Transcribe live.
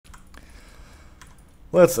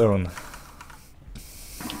Let's own.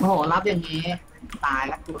 โอ้โหรับอย่างนี้ตาย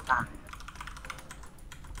แล้วกูตาย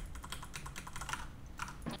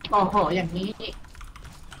โอ้โหอย่างนี้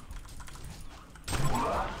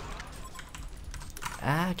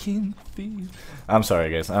I can feel. I'm sorry,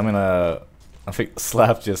 guys. I'm in a. I think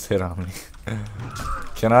Zlapped just hit on me.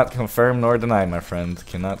 Cannot confirm nor deny, my friend.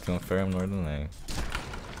 Cannot confirm nor deny.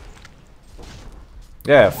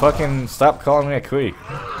 Yeah, fucking stop calling me a queer.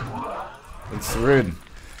 It's rude.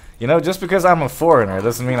 You know, just because I'm a foreigner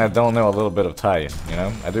doesn't mean I don't know a little bit of Thai, you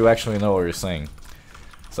know? I do actually know what you're saying.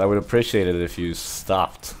 So I would appreciate it if you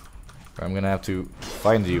stopped. Or I'm gonna have to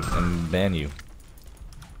find you and ban you.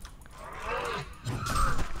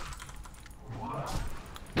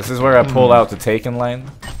 This is where I pull out the Taken line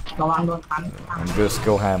and just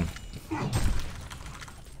go ham.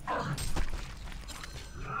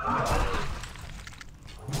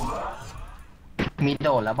 มีโด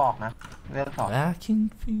ดแล้วบอกนะเรื่องสอง I can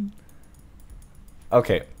feel.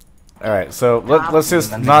 Okay, alright, so let's just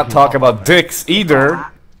not talk about dicks either.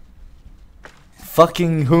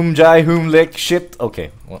 Fucking whom jai whom lick shit. Okay,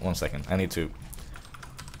 one second, I need to.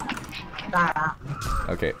 ได้ละ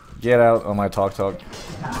Okay, get out on my talk.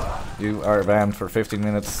 You are banned for 15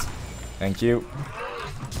 minutes. Thank you.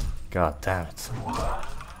 God damn it.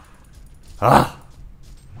 Ah!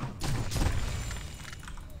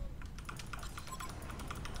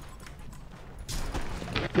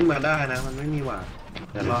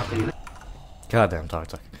 Goddamn talk.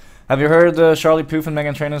 Have you heard Charlie Puth and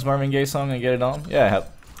Megan Trainor's Marvin Gaye song and Get It On? Yeah, I have.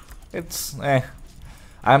 It's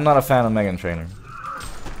I'm not a fan of Megan Trainor.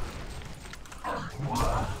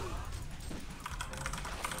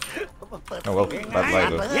 Oh well, bad lie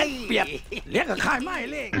though. เรียกกับขายไม่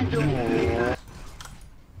เลข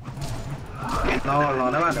รอ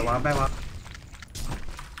ได้ป่ะเดี๋ยววางแป้งวะ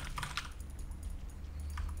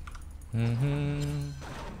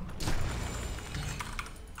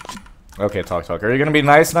Okay, talk. Are you gonna be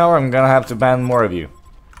nice now, or I'm gonna have to ban more of you?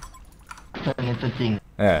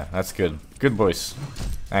 Yeah, that's good. Good boys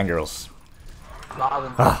and girls.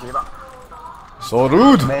 So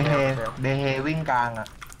rude. เบเฮวิ่งกลางอ่ะ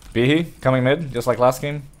Bihi coming mid, just like last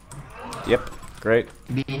game. Yep, great.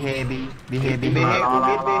 บีเฮบี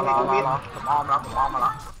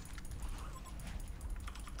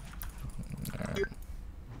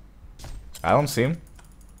I don't see him.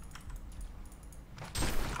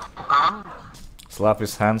 Slap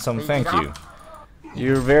is handsome, thank you.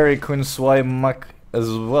 You're very Kun Swai Mak as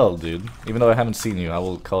well, dude. Even though I haven't seen you, I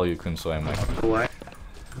will call you Kun Swai Mak.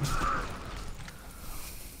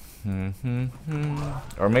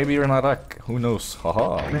 Or maybe you're not Ak, who knows? Haha,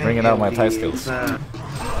 I'm bringing out my Thai skills.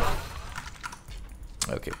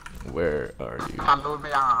 Okay, where are you?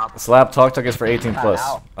 Slap Talk is for 18 plus.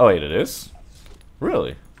 Oh wait, it is?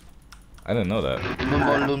 Really? I didn't know that. ลุนบ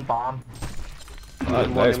นลุนปลอม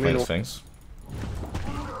That explains things.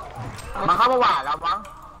 มาเข้ามาหวานแล้วมั้ง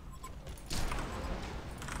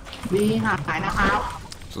มีหาขายนะครับ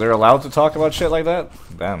So they're allowed to talk about shit like that?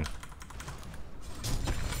 Damn.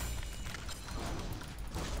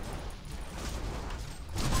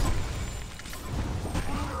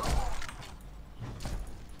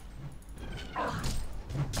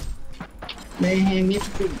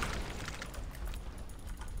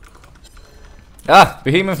 Ah,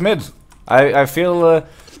 Behemoth mid. I feel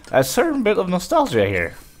a certain bit of nostalgia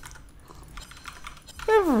here.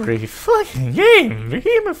 Every fucking game,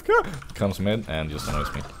 Behemoth comes mid and just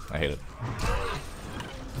annoys me. I hate it.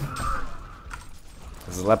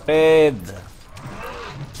 Zlapped.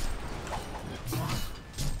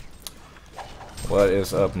 What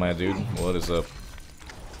is up, my dude? What is up?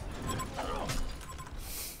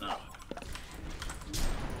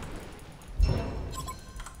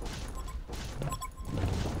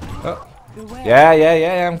 Oh.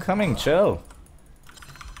 Yeah, I'm coming. Chill,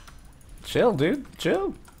 dude. Chill.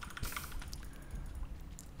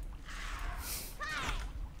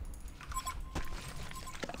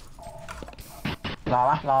 ร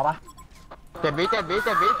อปะ 7 วิ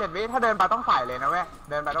ถ้าเดินไปต้องใส่เลยนะเว้ย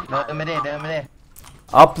เดินไปต้องใส่ เดินไม่ได้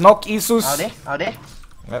Up knock Isus. เอาดิ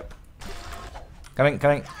Yep. Coming.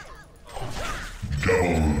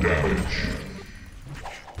 Double damage.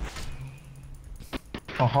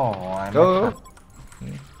 โอ้โห Go.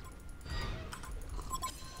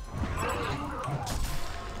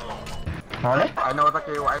 เอาเลย I know the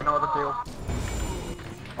kill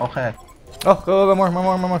โอเค Oh, go more. บอ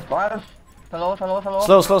สสโล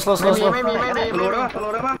Slow. ไม่มี รู้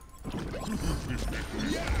ได้ป่ะ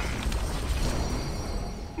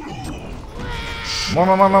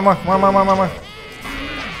More.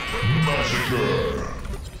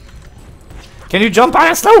 Can you jump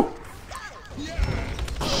past though?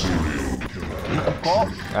 โก้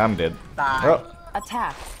I'm dead. ตาย Oh,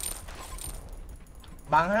 Attack.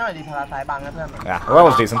 บังให้หน่อยดิพาราไซบังให้เพื่อนหน่อย yeah, well, that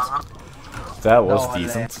was decent. That was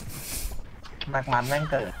decent. แม็กมันแม่ง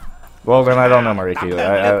เกิด Well, then I don't know, Mariki.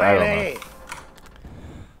 I don't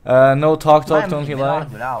know. No talk, ไม่ don't มัน he ไม่รอด lie?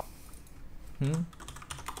 อยู่แล้ว Hmm?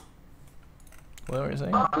 What were you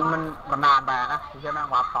saying? มันนานไปนะที่จะนั่ง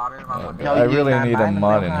วับซ้อนด้วยความ I really need a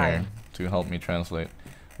mod in here to help me translate.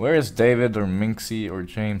 Where is David or Minxie or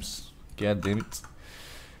James? God damn it.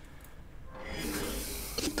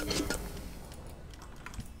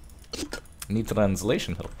 Need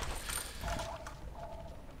translation help.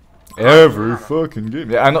 Every fucking game.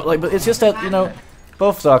 Yeah, I know, like, but it's just that, you know,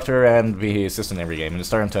 both Doctor and VE assist in every game, and it's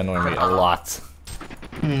starting to annoy me a lot.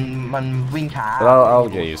 มันวิ่งช้า But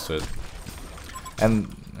I'll get used to it. And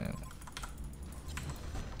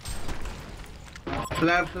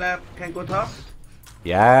slap can go top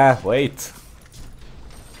yeah, wait.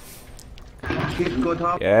 kid go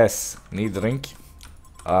top Yes, need drink.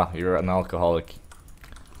 Ah, you're an alcoholic.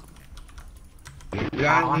 กล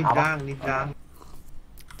างนิดกลางนิดกลาง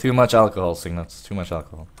Too much alcohol, Signuts. Too much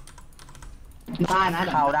alcohol. ได้นะ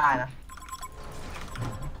เข้าได้นะ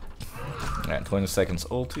Alright, 20 seconds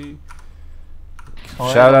ulti.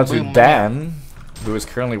 Oh, Shout out to boom. Dan, who is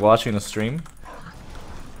currently watching the stream.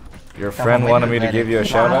 Your friend wanted me to give you a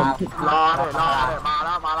shout out. รอเลยมาแ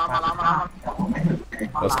ล้ว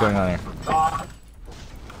What's going on here?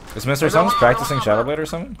 Is MrSunz practicing Shadow Blade or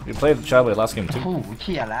something? You played Shadow Blade last game โอ้ too. โหเ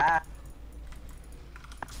ขียนแล้ว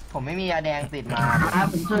ผมไม่มียาแดงติดมา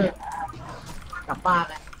ผมช่วยกลับบ้าน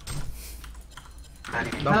แล้ว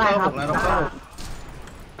ด็อกเตอร์ผมแล้วด็อกเตอร์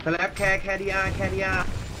สแลปแคดีอา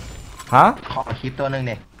Huh? ขอคลิปตัวหนึ่งเ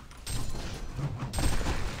ด็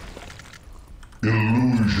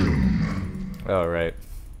Alright.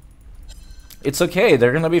 It's okay, there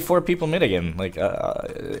are gonna be 4 people mid again. Like,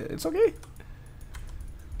 it's okay.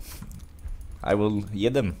 I will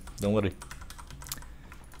get them, don't worry.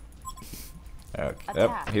 Okay,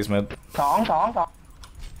 yep, he's mid. สอง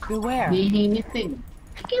Beware. มีมิสซิ่ง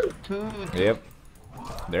two Yep.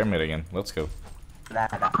 They're mid again, let's go. ได้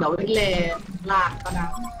เดี๋ยววิเลลากก็นะ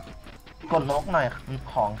กดนกหน่อย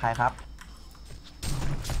ของใครครับ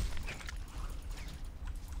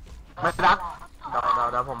ไม่รัก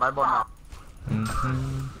เดี๋ยวผมไปบนเอา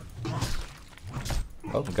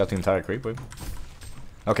Oh, we got the entire creep wave.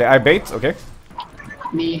 Okay, I bait, okay.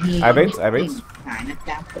 มี I bait. หายนะ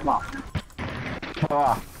จ๊ะจะบอกนะ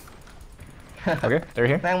Okay, they're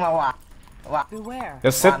here. แม่งมาว่ะ Beware.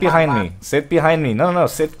 Just sit behind me. Sit behind me. No,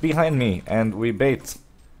 sit behind me, and we bait.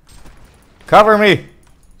 Cover me.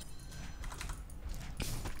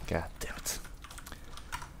 God damn it.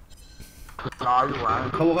 รออยู่อ่ะ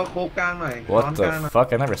เขาบอกว่าโคบกลางหน่อย What the fuck?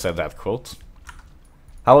 I never said that quote.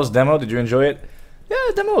 How was demo? Did you enjoy it? Yeah,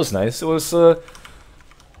 demo was nice. It was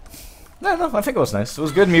no, I think it was nice. It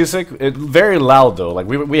was good music. It very loud though. Like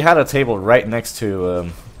we had a table right next to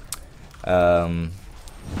 1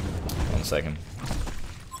 second.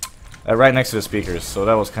 Right next to the speakers, so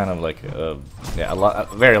that was kind of like yeah, a lot,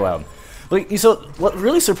 very loud. But so what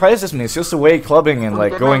really surprises me is just the way clubbing and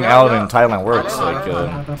like going out in Thailand works. Like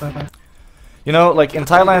you know, like in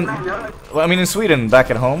Thailand, well, I mean in Sweden back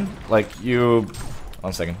at home, like you.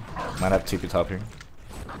 1 second, might have TP top here.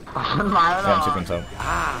 มาแล้ว Yeah, I'm TP top.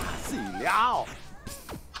 สี่แล้ว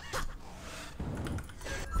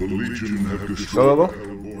The Legion have Go, destroyed go.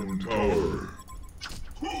 Hellborn Tower.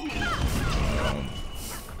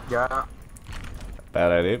 เยอะ Bad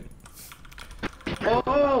idea. โ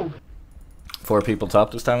อ้ 4 people top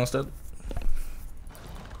this time instead.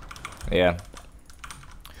 Yeah.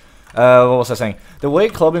 What was I saying? The way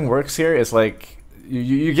clubbing works here is like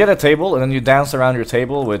you get a table and then you dance around your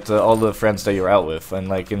table with all the friends that you're out with. And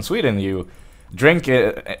like in Sweden, you drink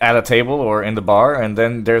at a table or in the bar, and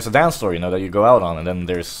then there's a dance floor, you know, that you go out on, and then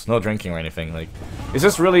there's no drinking or anything. Like, it's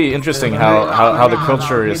just really interesting how the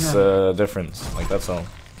culture is different. Like that's all.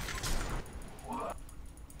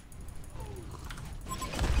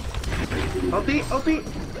 ulti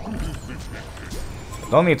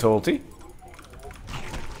Don't need to ulti.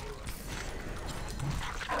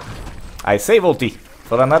 I save ulti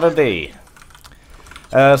for another day.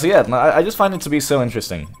 So yeah, I just find it to be so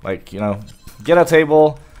interesting. Like, you know, get a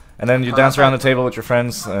table, and then you dance around the table with your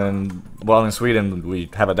friends, and while in Sweden we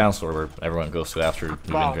have a dance floor where everyone goes to after you've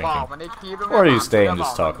been drinking. Or you stay and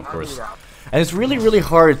just talk, of course. And it's really, really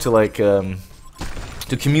hard to like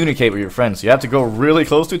to communicate with your friends. You have to go really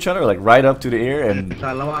close to each other, like right up to the ear, แ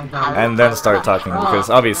ต่ระวังตา and then start talking, because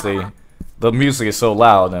obviously the music is so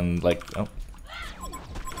loud and like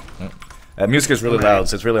music is really loud,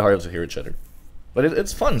 so it's really hard to hear each other. But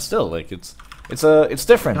it's fun still. Like It's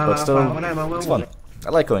different, but มา still มาได้มาเมื่อ it's หมด fun. I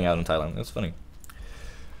like going out in Thailand. It's funny.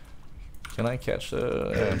 Can I catch the?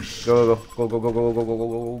 Go go go go go go go go go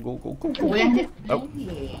go go go กู go ยัง go.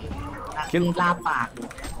 กินลาปาก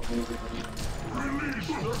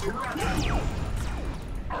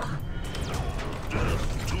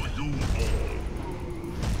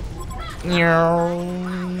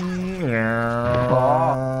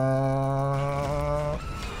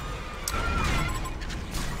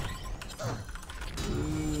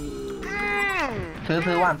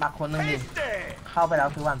ซื้อหวานปักคนหนึงดิเข้าไปแล้ว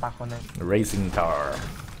ซื้อหวานปักคนหนึง Racing car.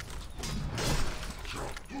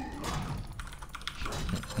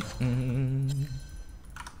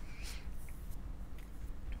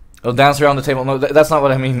 Oh, dance around the table. No, that's not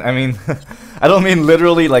what I mean. I mean, I don't mean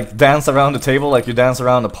literally like dance around the table like you dance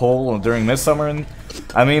around a pole during midsummer. And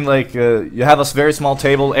I mean like you have a very small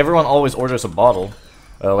table. Everyone always orders a bottle.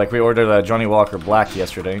 Like we ordered a Johnny Walker Black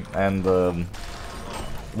yesterday, and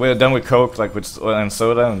we're done with Coke, like with and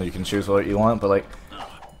soda, and you can choose what you want. But like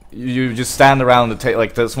you just stand around the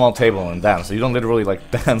like the small table and dance. So you don't literally like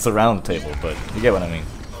dance around the table, but you get what I mean.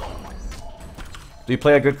 Do you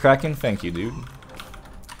play a good Kraken? Thank you, dude.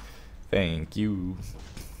 Thank you.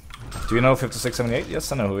 Do you know 5678?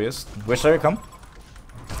 Yes, I know who he is. Wish there, come.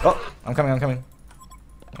 Oh, I'm coming, I'm coming.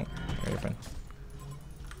 Oh, there your friend.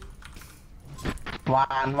 หวา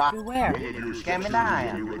นวะ Beware. แกไม่ได้อ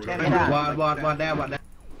ะแกไม่ได้ วอดได้วอดได้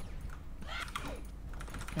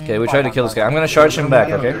Okay, we tried to kill this guy. I'm gonna charge him back,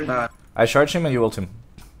 okay? I charge him and you ult him.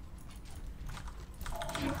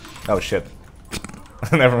 Oh shit.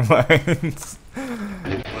 Never mind.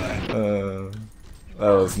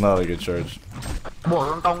 That was not a good charge. บวก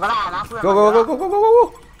ตรงๆก็ได้นะเพื่อน Go, go, go, go, go, go, go, go!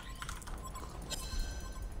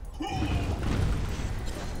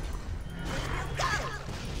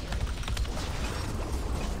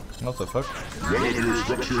 What the fuck? One of your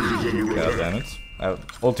structures is under God attack. damn it.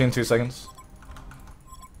 Ulti in 2 seconds.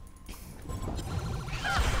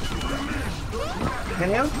 Can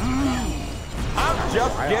you?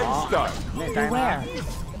 Just getting started. Beware. One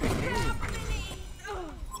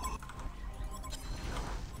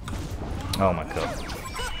Oh my god.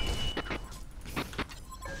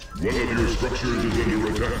 of your structures is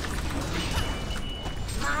under attack.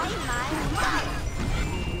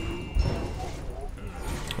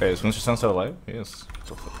 Wait, is MrSunz still alive? Yes.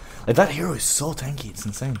 Like, that hero is so tanky, it's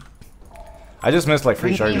insane. I just missed like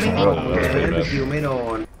 3 charges in a row. That was pretty ไม่ bad. คิวไม่โด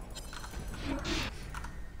น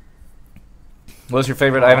What's your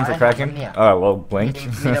favorite item for Kraken? Oh, well, มี Blink.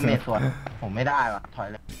 ดาเมจส่วนผมไม่ได้ว่ะถอย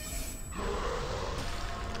เลย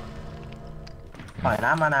ถอยน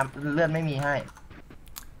ะมานะเลือดไม่มีให้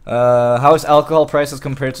How is alcohol prices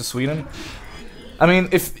compared to Sweden? I mean,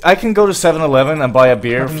 if I can go to 7-Eleven and buy a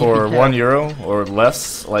beer for €1 or less,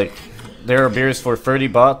 like, there are beers for 30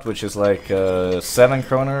 baht, which is like 7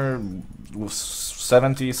 kroner,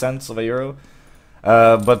 70 cents of a euro.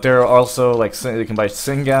 But there are also, like, you can buy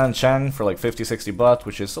Singa and Chang for like 50-60 baht,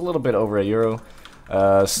 which is a little bit over €1.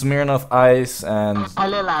 Smirnoff Ice and ให้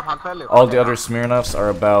เล่นอะไรพันเพื่อนหรือ all the other Smirnoffs are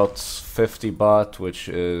about 50 baht, which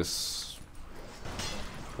is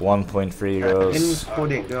 1.3 เอ็น euros. โค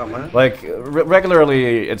เด็กด้วยมั้ง Like, regularly,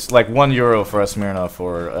 it's like €1 for a Smirnoff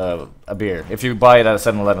or a beer, if you buy it at a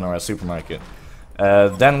 7-Eleven or a supermarket.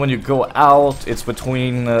 Then when you go out, it's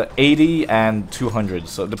between 80 and 200,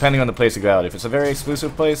 so depending on the place you go out. If it's a very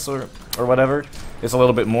exclusive place or whatever, it's a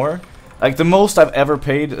little bit more. Like, the most I've ever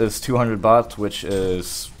paid is 200 baht, which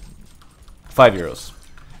is €5.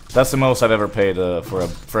 That's the most I've ever paid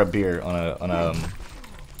for a beer on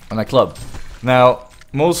a club. Now,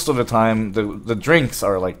 most of the time, the drinks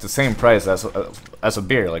are like the same price as a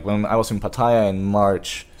beer. Like when I was in Pattaya in March,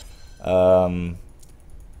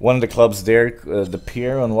 one of the clubs there, the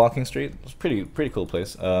Pier on Walking Street, it was pretty cool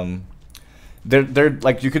place. They're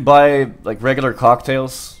like, you could buy like regular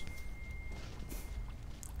cocktails.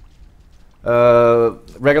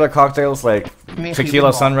 Regular cocktails like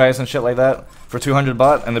tequila sunrise and shit like that for 200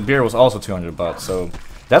 baht, and the beer was also 200 baht. So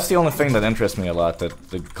that's the only thing that interests me a lot, that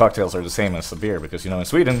the cocktails are the same as the beer, because, you know, in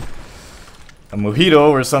Sweden, a mojito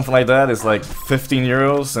or something like that is like 15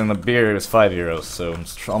 euros, and a beer is 5 euros, so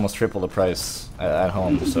it's almost triple the price at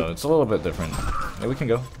home, so it's a little bit different. Yeah, we can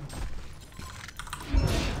go.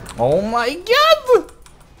 Oh my god!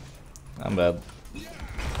 I'm bad.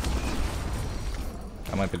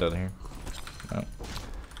 I might be dead here. Oh.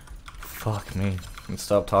 Fuck me. Let's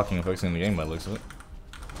stop talking and focusing on the game by the looks of it.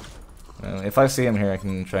 If I see him here, I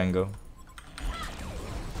can try and go.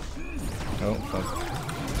 Oh, fuck.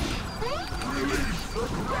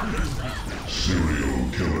 Serial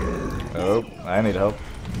killer. Oh, I need help.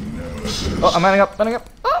 Oh, I'm manning up, manning up!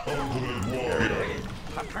 Ah!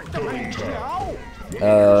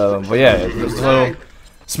 But yeah, so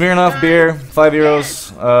Smirnoff beer,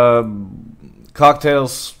 €5.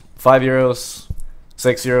 Cocktails, €5,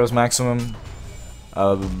 €6 maximum.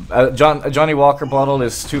 A Johnny Walker bottle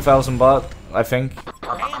is 2,000 baht, I think.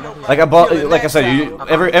 Like I bought, like I said,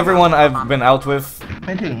 everyone I've been out with ไ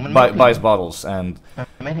ม่ถึงมันไม่ถึง buys bottles, and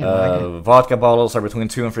ไม่ถึงมันไม่ถึง vodka bottles are between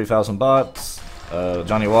 2,000 and 3,000 baht.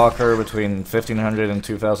 Johnny Walker between 1,500 and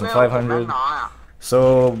 2,500. So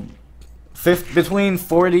between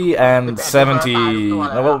 40 and 70.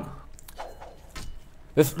 Well,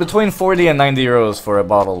 between 40 and 90 euros for a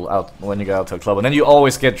bottle out when you go out to a club, and then you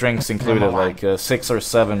always get drinks included, like 6 or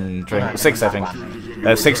 7 drinks, 6 I think,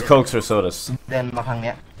 6 cokes or sodas. เดินมาทางเ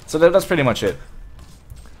นี้ย So that's pretty much it.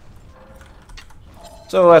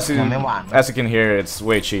 So as you can hear, it's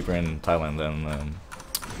way cheaper in Thailand than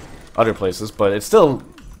other places, but it's still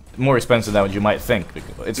more expensive than what you might think.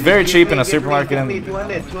 It's very cheap in a supermarket.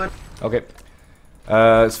 Okay.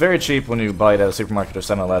 It's very cheap when you buy it at a supermarket or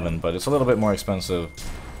 7-Eleven, but it's a little bit more expensive.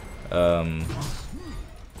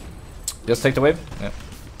 Just take the wave. Yeah.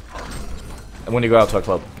 And when you go out to a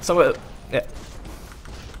club. So yeah.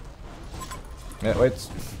 Yeah. Wait.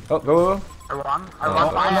 Oh, go. I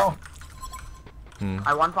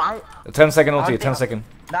want fight. 10-second ulti. 10-second.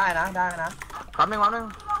 ได้นะได้นะ แป๊บนึง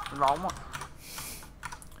ร้องหมด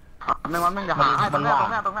แป๊บนึงจะหาให้ตรงเนี้ย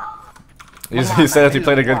You said that you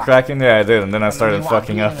played a good Kraken? Yeah, I did, and then I started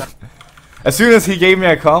fucking up. As soon as he gave me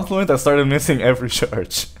a compliment, I started missing every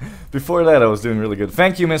charge. Before that, I was doing really good.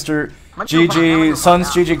 Thank you, Mr. MrSunz,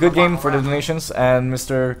 GG, good game for the donations, and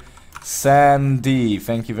Mr. Sandy,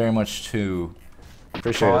 thank you very much too. โอ้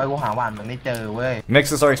Appreciate ย it. กูหาหวานมันไม่เจอเว้ย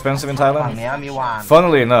Mixes are expensive in ฝั่ง Thailand. เนี้ยมีหวาน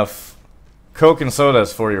Funnily enough, Coke and sodas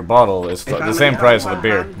for your bottle is the same price of a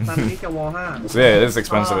beer. ตอนนี้จะวอ5 So yeah, it is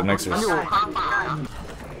expensive at mixers.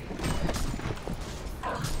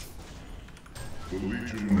 The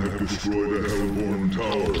Legion have destroyed a Hellborn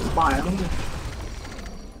tower. ปล่อยแล้วมึง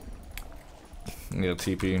Need a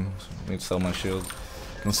TP. Need to sell my shield.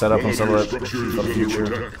 And set up and sell it for the future.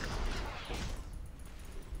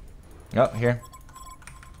 Oh, here.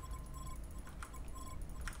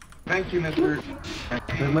 Thank you, Mr.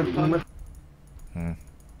 มัน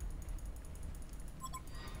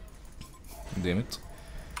Damn it.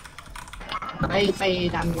 ไป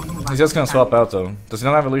ดันบน He's just gonna swap out though. Does he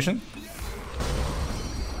not have illusion?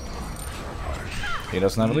 He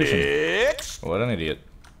doesn't have illusion. What an idiot.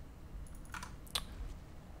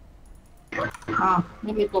 อ้าวไ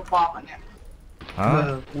ม่มีตัวปลอมอ่ะเนี่ย Huh?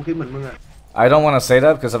 กูคิดเหมือนมึงอ่ะ I don't want to say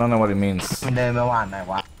that because I don't know what it means. มันเดินไปหวานไหน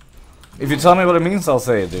วะ If you tell me what it means, I'll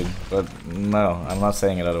say it, dude. But no, I'm not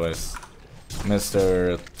saying it otherwise. Mr.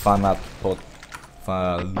 Fanapot... เ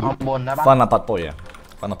อาบนนะปะ Fanapatpoya.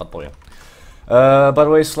 Fanapatpoya. By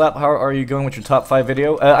the way, Slap, how are you going with your top 5 video?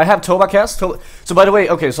 I have Tobacast. So by the way,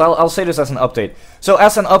 okay, so I'll say this as an update. So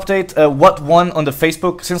as an update, what won on the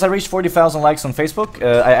Facebook? Since I reached 40,000 likes on Facebook,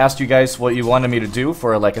 I asked you guys what you wanted me to do for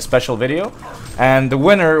like a special video, and the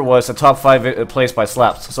winner was a top 5 place by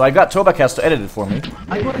Slaps. So I got Tobacast to edit it for me.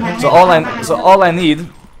 So all I need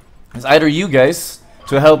is either you guys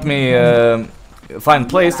to help me find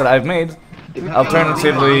plays that I've made.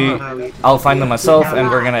 Alternatively, I'll find them myself, and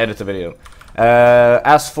we're gonna edit the video.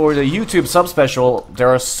 As for the YouTube sub-special, there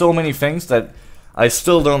are so many things that I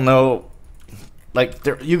still don't know. Like,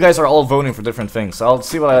 you guys are all voting for different things, so I'll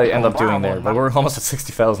see what I end up doing there. But we're almost at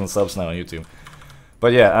 60,000 subs now on YouTube.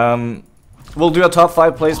 But yeah, we'll do a top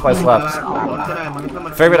 5 plays by Slaps.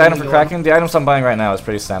 Favorite item for Kraken? The items I'm buying right now is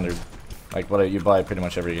pretty standard. Like what you buy pretty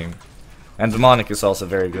much every game. And Demonic is also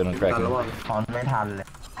very good on Kraken. ถอนไม่ทันเลย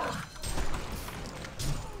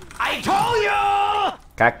I told you!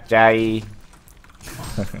 Kakjai.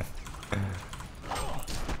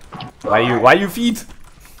 Why you feed?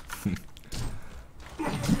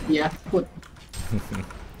 เดี๋ยวขุด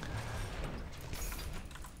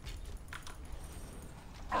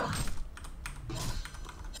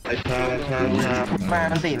แม่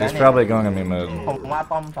มันติดแล้ว He's เนี่ย probably going on me mode. ผมว่า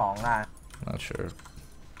ป้อม2ได้ Not sure.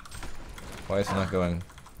 Why is he not going?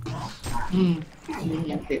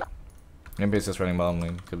 ยังติด Maybe it's just running bottom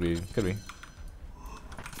lane. Could be. Could be.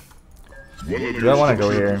 One of Do your I want to go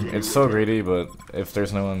here? structures It's so greedy, but if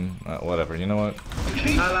there's no one, whatever. You know what?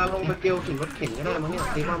 อาราลงไปเกลียวถึงรถเข็นก็ได้มั้งเนี่ย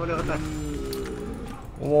ตีมาด้วยกัน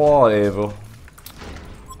Whatever.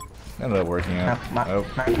 Ended up working นั out. กมัด Oh.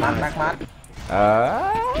 นักมัด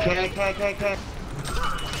แค่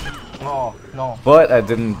โง่โน่ But I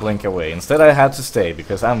didn't blink away. Instead, I had to stay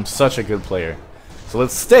because I'm such a good player. So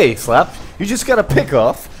let's stay, Slap. You just gotta pick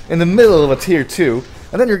off in the middle of a tier 2,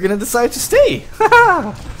 and then you're gonna decide to stay.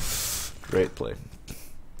 Great play.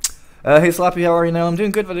 Hey Zlapped, how are you now? I'm doing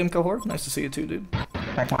good, Vadim Kohor. Nice to see you too, dude.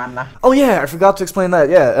 แม็กมันนะ Oh yeah, I forgot to explain that.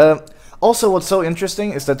 Yeah. Also, what's so interesting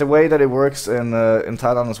is that the way that it works in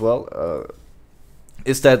Thailand as well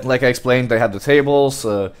is that, like I explained, they have the tables.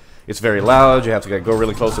 It's very loud. You have to go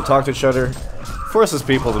really close to talk to each other. Forces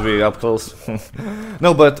people to be up close. No,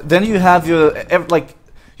 but then you have your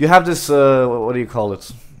you have this. What do you call it?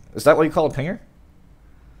 Is that what you call a pinger?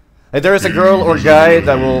 Like, there is a girl or guy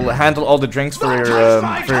that will handle all the drinks for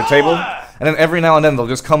your table, and then every now and then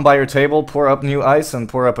they'll just come by your table, pour up new ice, and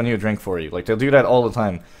pour up a new drink for you. Like, they'll do that all the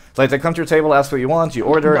time. It's like they come to your table, ask what you want, you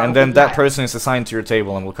order, and then that person is assigned to your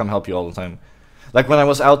table and will come help you all the time. Like when I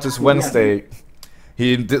was out this Wednesday,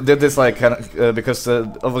 he did this like kind of, because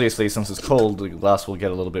obviously since it's cold, the glass will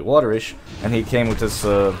get a little bit waterish, and he came with this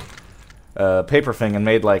paper thing and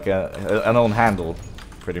made like an own handle,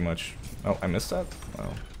 pretty much. Oh, I missed that?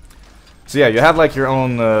 Oh. So yeah, you have like your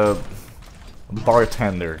own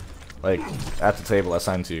bartender, like at the table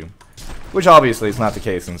assigned to you, which obviously is not the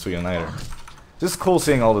case in Sweden either. Just cool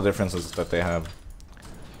seeing all the differences that they have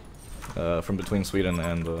from between Sweden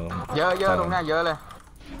and เยอะเยอะตรงเนี้ยเยอะเลย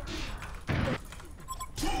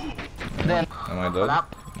เดิน Am I dead? รับ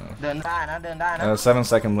เดินได้นะเดินได้นะ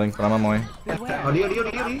 7-second blink, but I'm on my way. เอาดิเอาดิเอา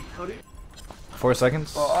ดิเอาดิเอาดิ 4 seconds.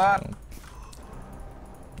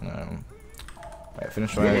 Alright,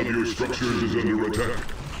 finish One my. of your structures is under attack.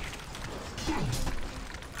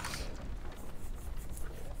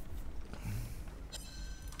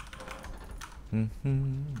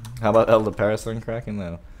 How about Elder Parasite cracking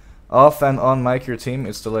now? Off and on mic your team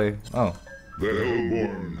is delay. Oh. The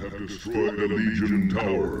Hellborn have destroyed a Legion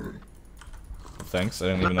tower. Thanks, I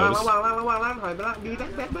didn't even วาง notice. วางวางวางวางถอยไปละบีแบ็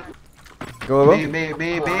คแบ็คแบ็ค Go, บี go. บีบี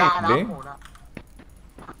หมู บี ได้นะ B หมูนะ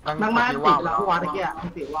มันมาติดแล้ววางตะเกียบ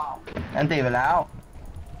ติดว่าว อันตีไปแล้ว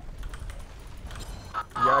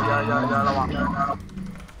เยอะเยอะเยอะเยอะระวัง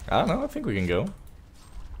I don't know, I think we can go.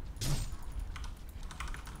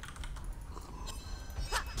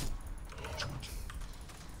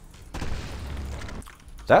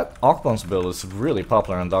 That Ockbones build is really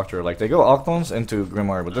popular on Doctor. Like, they go Ockbones into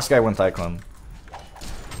Grimoire, but this guy went Icon.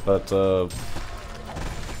 But,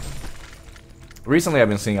 recently I've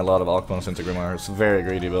been seeing a lot of Ockbones into Grimoire. It's a very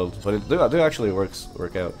greedy build, but it do actually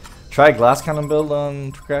work out. Try Glass Cannon build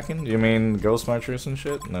on Kraken? You mean Ghost Marchers and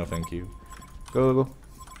shit? No, thank you. Go.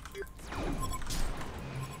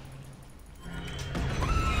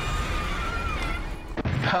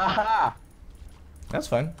 That's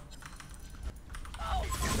fine.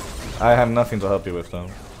 I have nothing to help you with, though.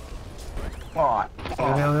 ปอด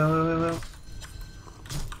เร็วเร็วเร็วเร็ว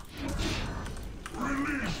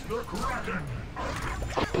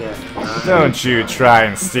Don't you try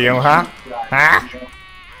and steal, huh? Huh?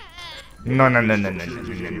 No.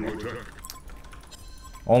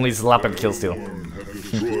 Only Zlapped kill steal. Have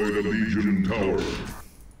destroyed a Legion tower.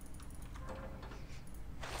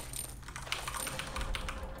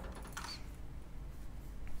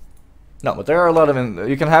 No, but there are a lot of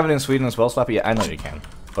you can have it in Sweden as well, Zlapped. Yeah, I know you can,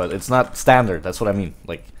 but it's not standard. That's what I mean.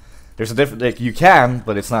 Like, there's a different. Like, you can,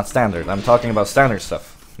 but it's not standard. I'm talking about standard stuff,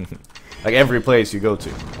 like every place you go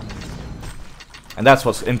to, and that's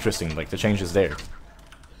what's interesting. Like the changes there.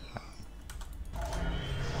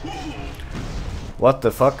 What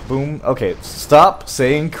the fuck? Boom. Okay, stop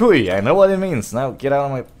saying "kui." I know what it means. Now get out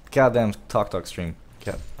of my goddamn talk stream.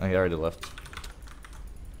 God, I already left.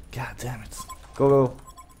 God damn it. Go.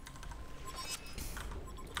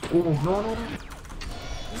 อู้โน่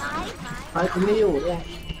ไปคุณไม่อยู่เนี่ย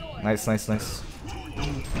Nice.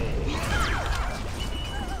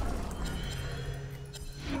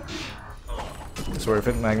 It's worth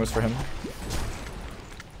it, Magnus for him.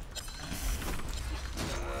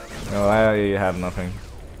 No, I have nothing.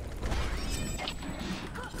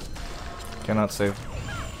 Cannot save.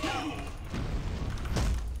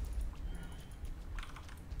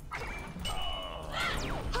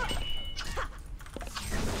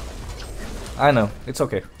 I know, it's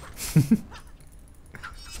okay.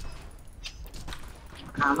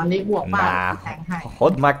 หามันนี้บวกป้า Nah, แทงให้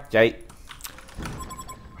hốt mắt chạy.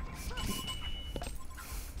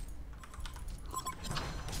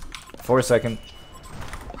 For a second.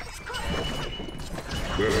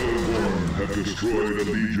 The Hellborn have destroyed a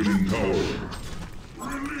Legion tower.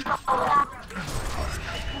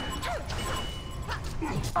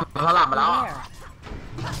 เขาหลับมาแล้ว Where?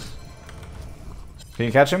 Can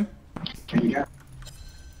you catch him?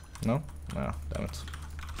 No? No, damn it.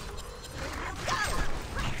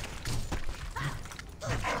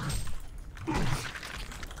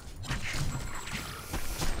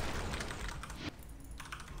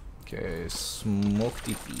 Okay, smoke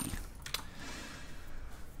TP.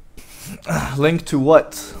 Link to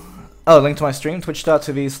what? Oh, link to my stream,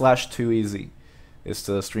 twitch.tv/2easy. It's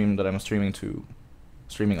the stream that I'm streaming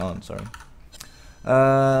on, sorry.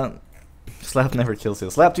 Zlapped never kills you.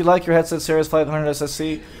 Zlapped, do you like your headset Series 500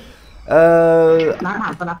 SSC?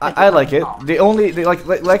 I like it.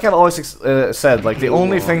 Like I've always said, like the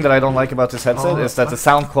only thing that I don't like about this headset is that the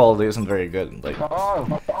sound quality isn't very good. Like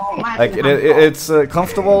it's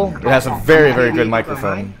comfortable. It has a very good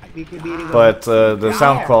microphone, but the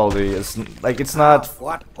sound quality is like it's not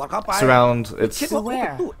surround. It's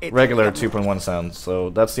regular 2.1 sound. So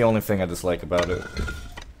that's the only thing I dislike about it.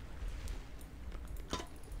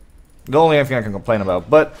 The only thing I can complain about,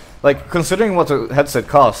 but like considering what the headset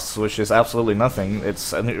costs, which is absolutely nothing,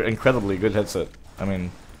 it's an incredibly good headset. I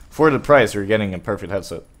mean, for the price, you're getting a perfect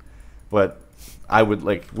headset. But I would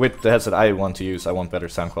like with the headset I want to use, I want better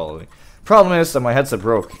sound quality. Problem is that my headset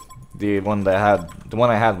broke. The one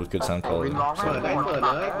I had with good sound quality. So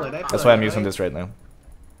that's why I'm using this right now.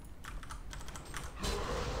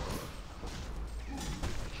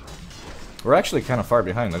 We're actually kind of far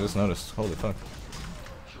behind. I just noticed. Holy fuck.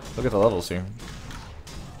 Look at the levels here.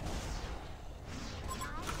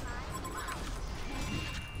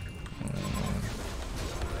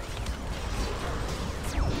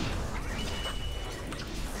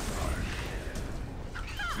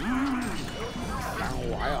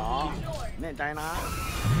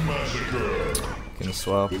 Can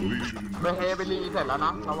swap. ไปเฮไปรีเสร็จแล้วน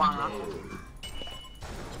ะระวังนะ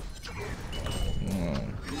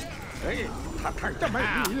เฮ้ยถ้าทางจะไม่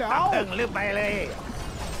หนีแล้วตึงลืมไปเลย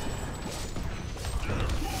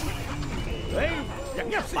เฮ้ยอย่าง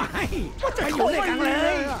เงี้ยสิว่าจะอยู่ในกลางเล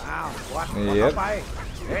ยอ้าววัดเข้าไป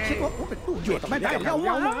คิดว่าผมเป็นตู้หยุดไม่ได้แล้วว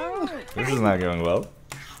ะ This is not going well.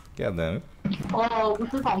 God damn it. โอ้กู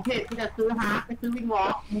ซื้อของเพจกูจะซื้อฮาร์ดไปซื้อวิงวอ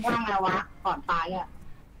ล์กมึงว่าไงวะก่อนตายอ่ะ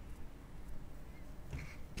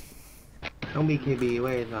ต้องมี KB ไ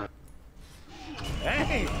ว้สัส เฮ้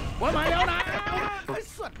ยว่ามาแล้วนะ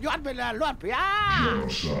สุดยอดไปเลยรอดพี่อ่ะ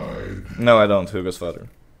No, I don't. Hugo's father.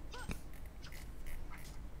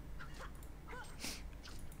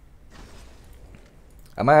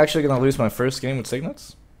 Am I actually gonna lose my first game with Signuts?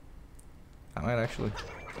 I might actually.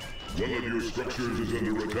 One of your structures is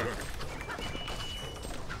under attack.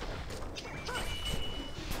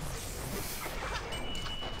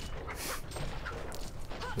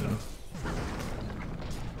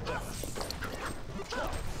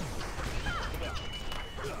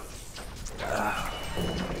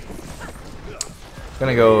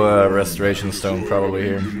 Gonna go Restoration Stone probably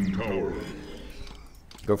here.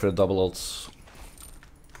 Go for the double ults.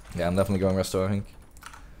 Yeah, I'm definitely going Resto, I think.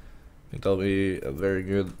 I think that'll be a very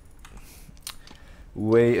good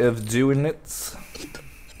way of doing it.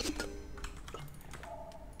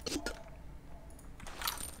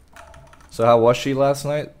 So how was she last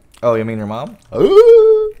night? Oh, you mean your mom?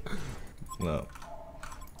 Ooh! No.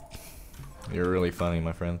 You're really funny,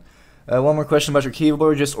 my friend. One more question about your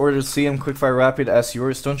keyboard. Just ordered CM Quickfire Rapid as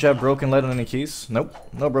yours. Don't you have broken lead on any keys? Nope.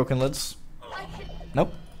 No broken leads.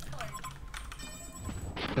 Nope.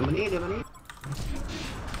 เดี๋ยวมานี่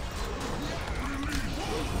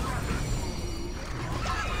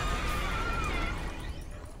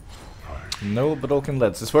No broken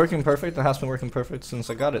leads. It's working perfect. It has been working perfect since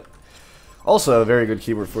I got it. Also, a very good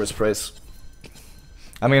keyboard for its price.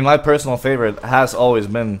 I mean, my personal favorite has always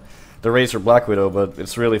been the Razer Black Widow, but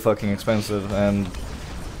it's really fucking expensive, and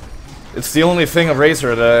it's the only thing of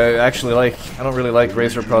Razer that I actually like. I don't really like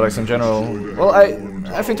Razer products in general. Well,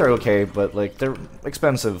 I think they're okay, but like they're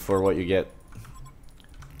expensive for what you get.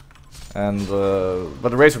 And but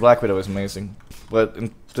the Razer Black Widow is amazing. But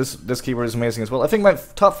this keyboard is amazing as well. I think my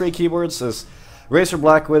top 3 keyboards is Razer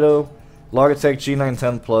Black Widow, Logitech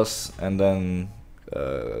G910 Plus, and then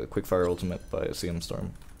Quickfire Ultimate by CM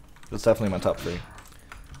Storm. That's definitely my top 3.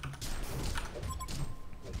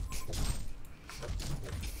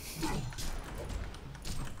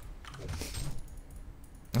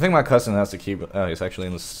 I think my cousin has the keyboard. Oh, he's actually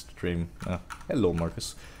in the stream. Oh, hello,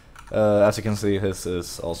 Marcus. As you can see, his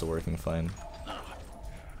is also working fine.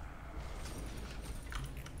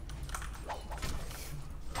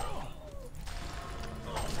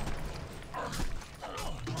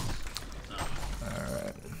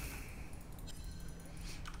 Alright.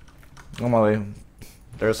 On my way.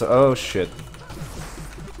 There's a. Oh shit.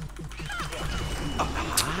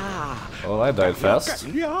 Well, I died fast.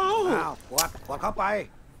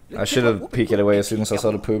 I should have peeked it away as soon as I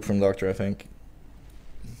saw the poop from Doctor, I think.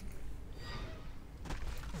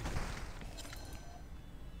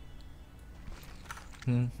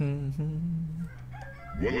 One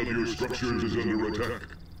of your structures is under attack.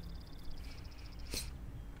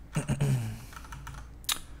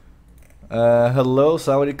 Hello,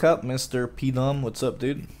 Saudi Cup, Mr. Pdom. What's up,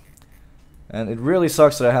 dude? And it really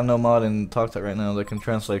sucks that I have no mod in TalkTalk right now that can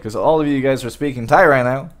translate, because all of you guys are speaking Thai right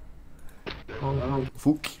now.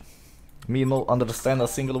 Fook. Me no understand a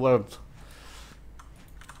single word.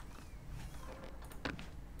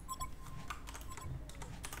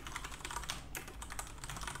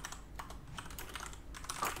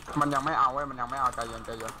 มันยังไม่เอาเว้ยมันยังไม่เอาใจเย็นใจ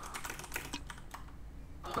เย็น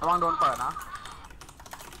ระวังโดนเปิดนะ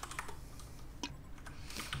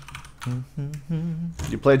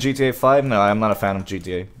You play GTA 5? No, I'm not a fan of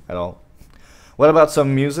GTA at all. What about some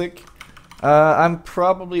music? I'm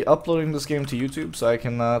probably uploading this game to YouTube, so I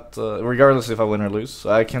cannot, regardless if I win or lose,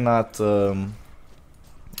 I cannot,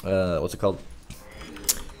 what's it called?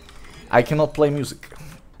 I cannot play music.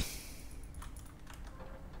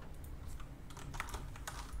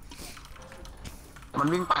 มั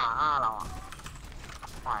นวิ่งป่าห้าเราอ่ะ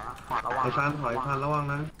ถอยนะถอยระวัง ไอ้ซานถอยพันระวัง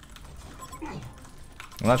นะ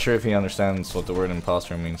I'm not sure if he understands what the word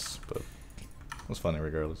imposter means, but it was funny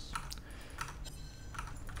regardless.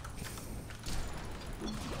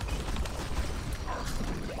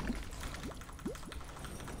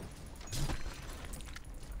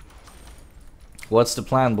 What's the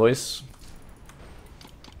plan, boys?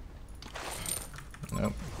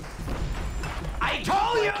 Nope. I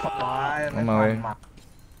told you. On my way.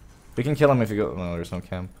 We can kill him if you go. No, there's no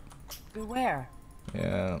camp. Beware.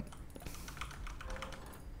 Yeah.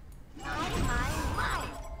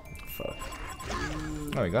 Fuck.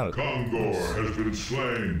 Oh, he got it. Condor has been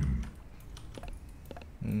slain.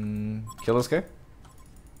 Kill this guy?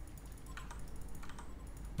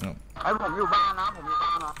 No. ไอ้ผมอยู่บ้านนะผมอยู่บ้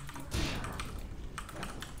านนะ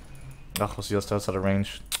Oh, was just outside of range.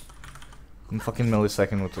 In fucking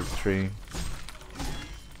millisecond with the tree.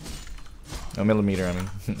 A millimeter, I mean.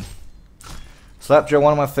 Zlapped,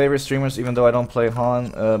 one of my favorite streamers, even though I don't play HoN.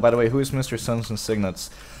 By the way, who is MrSunz and Signuts?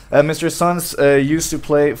 MrSunz used to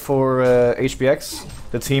play for HBX,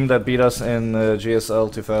 the team that beat us in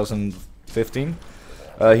GSL 2015.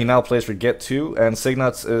 He now plays for Get2, and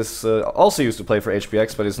Signuts is also used to play for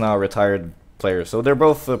HBX, but is now a retired player. So they're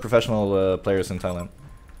both professional players in Thailand.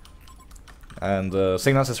 And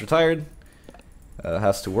Signuts is retired,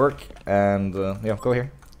 has to work, and yeah, go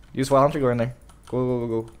here. Use Wild Hunter, go in there.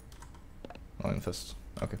 Go. Oh, Infest.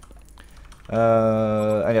 Okay.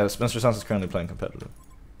 And yeah, MrSunz is currently playing competitive.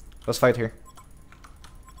 Let's fight here.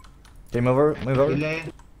 Game over, move over.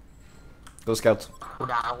 Go scout. กู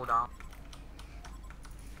ดาวกูดาว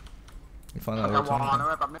You find มัน out จะ what วอล time. นะเ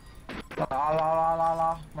ว้ยแป๊บนึง ร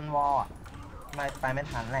อมันวอลอ่ะไปไม่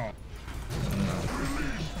ทันแน่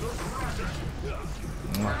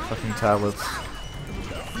Fucking tablets.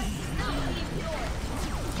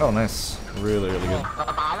 Oh, nice. Really good. จะ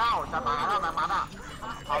ตายแล้วจะตายแล้วแม่มันอ่ะ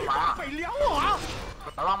เอาไปอ่ะ ไปเลี้ยวเหรอ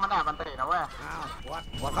ระวังมันแอบมันเตะนะเว้ย อ้าว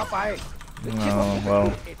กดเข้าไป Oh, well.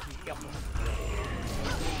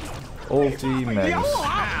 Ulti เลี้ยว Mags. เหรอ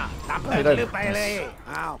ตามเพื่อนลืมไปเลย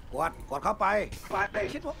อ้าวกดเข้าไป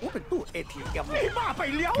คิดว่าเป็นตู้ ATM ไม่บ้าไป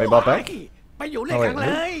เลี้ยว ไม่บ้าไป ไปอยู่เลยกันเล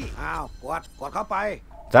ยอ้าวกดเข้าไป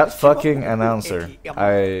That fucking announcer.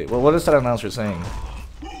 What is that announcer saying?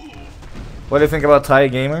 What do you think about Thai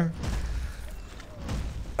gamer?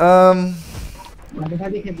 มันเป็นแค่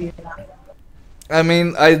ที่เคบีนะ I mean,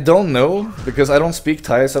 I don't know because I don't speak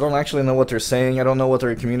Thai, so I don't actually know what they're saying. I don't know what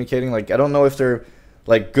they're communicating. Like, I don't know if they're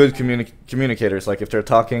like good communicators. Like, if they're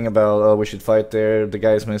talking about, oh, we should fight there, the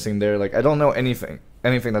guy's missing there. Like, I don't know anything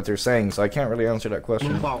that they're saying, so I can't really answer that มึง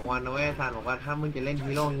question. บอกวันนะเว้ยซานบอกว่าถ้ามึงจะเล่น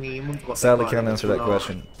ฮีโร่นี้มึงกด Sadly, can't answer that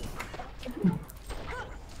question.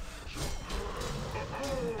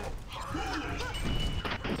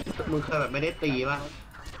 มึงเคยแบบไม่ได้ตีป่ะ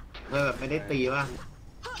แบบไม่ได้ตีป่ะ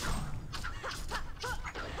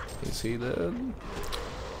Is he dead?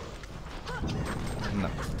 No.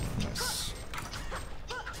 Nice.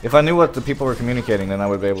 If I knew what the people were communicating, then I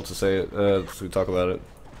would be able to say it, to talk about it.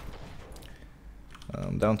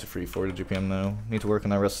 Down to free 4 to GPM now. Need to work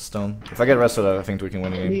on that Rest of Stone. If I get rested, I think we can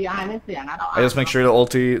win the ดี game. ไอไม่เสียนะ I just make sure to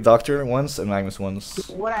ulti Doctor once and Magnus once.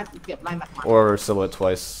 ว่าได้เก็บไล่หมัด Or Silhouette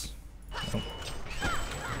twice.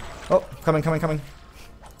 Oh, coming.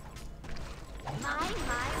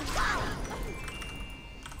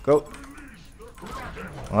 Go.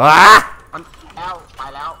 Ah! มันแล้วไป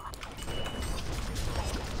แล้ว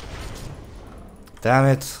Damn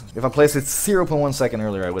it. If I placed it 0.1 second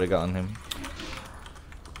earlier, I would have gotten him.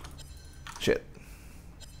 Shit.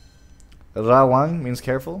 Rawang means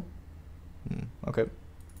careful? Okay.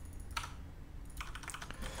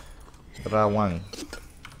 Rawang.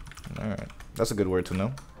 Alright. That's a good word to know.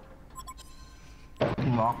 กิ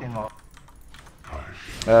นวอล์ก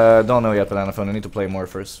Don't know yet, Banana Phone. I need to play more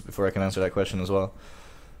first before I can answer that question as well.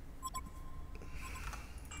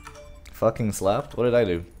 Fucking slapped? What did I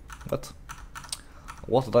do? What?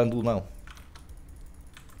 What did I do now?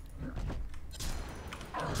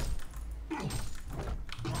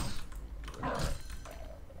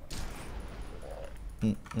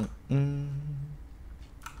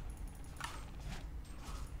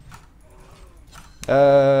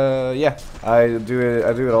 Yeah, I do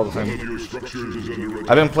it all the time.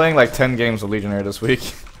 I've been playing like 10 games of Legionnaire this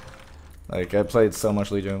week. Like, I played so much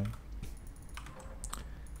Legion.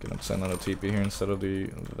 Gonna send out a TP here instead of the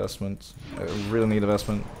investment. I really need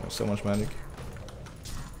investment. There's so much magic.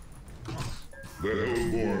 The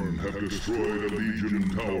Hellborn have destroyed a Legion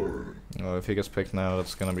tower. Oh, if he gets picked now,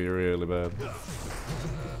 that's gonna be really bad.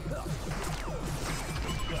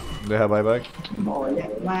 They have buyback. โอ้ย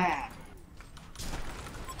แม่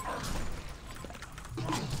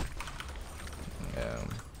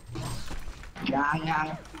ยัง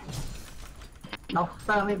ด็อกเต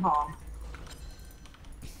อร์ไม่พอ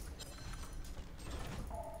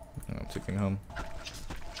I'm taking home.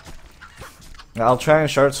 I'll try and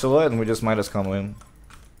shard silhouette and we just might as come win.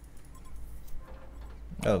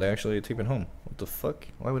 Oh, they actually take it home. What the fuck?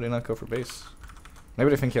 Why would they not go for base? Maybe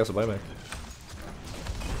they think he has a buyback.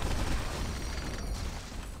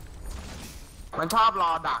 มันชอบร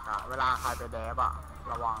อดักอ่ะเวลาใครไปเดฟอ่ะ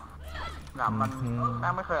ระวังแบบมันแม่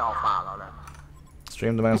งไม่เคยออกป่าเราเลย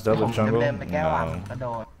Stream demands ผ Delta ม jungle? เดินไปแก้วาง No. กระโด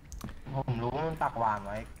ดผมรู้มันปักวางไ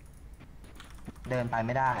ว้เดินไปไ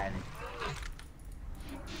ม่ได้เลย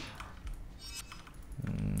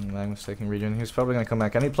Magnus taking region. He's probably gonna come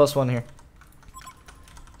back. I need +1 here.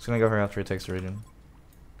 He's gonna go here after he takes the region.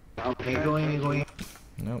 Okay, going.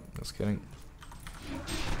 Nope, just kidding.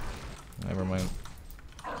 Never mind.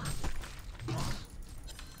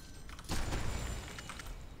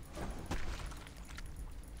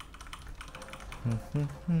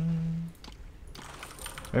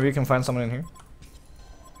 Maybe you can find someone in here?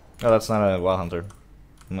 Oh, that's not a wild hunter.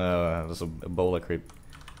 No, that's a Ebola creep.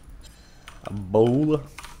 Ebola?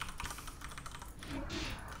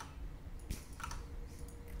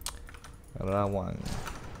 What did I want?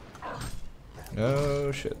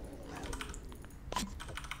 Oh shit.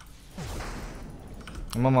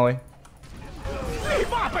 I'm on my way.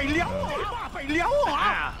 บ้าไปเลี้ยวไปเลี้ยว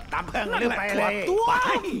ตามเพิ่งเรื่องไปเลย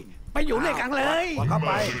ไปอยู่ด้วยกันเลยเข้าไ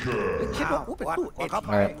ปคิดว่าอู้เป็นตู้เข้าไ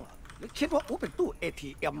ปคิดว่าอู้เป็นตู้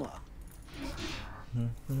ATM เหรอ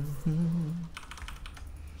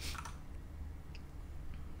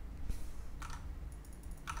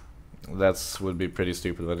That's would be pretty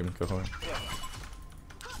stupid. Let him go home.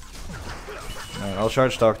 Alright, I'll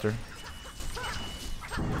charge Doctor.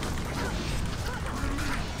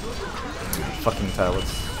 Fucking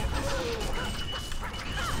pallets.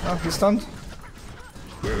 Oh, he's stunned.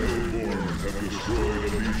 The Hellborn have destroyed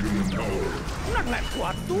a Legion tower. นั่นแหละขว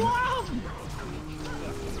ดตัว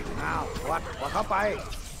อ้าวขวดเข้าไป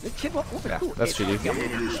คิดว่าอู้เป็นตู้ That's cheating. One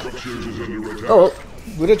of your structures is under attack. Oh, well,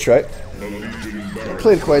 we did try. A Legion barracks.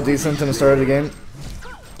 Played quite decent in the start of the game.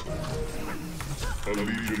 A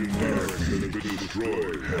Legion barracks has been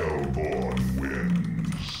destroyed. Hellborn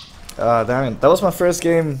wins. Ah, damn it. That was my first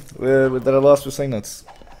game that I lost with Signuts.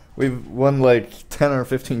 We've won like 10 or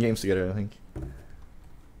 15 games together, I think.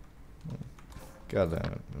 God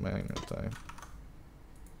damn it. Am I gonna die?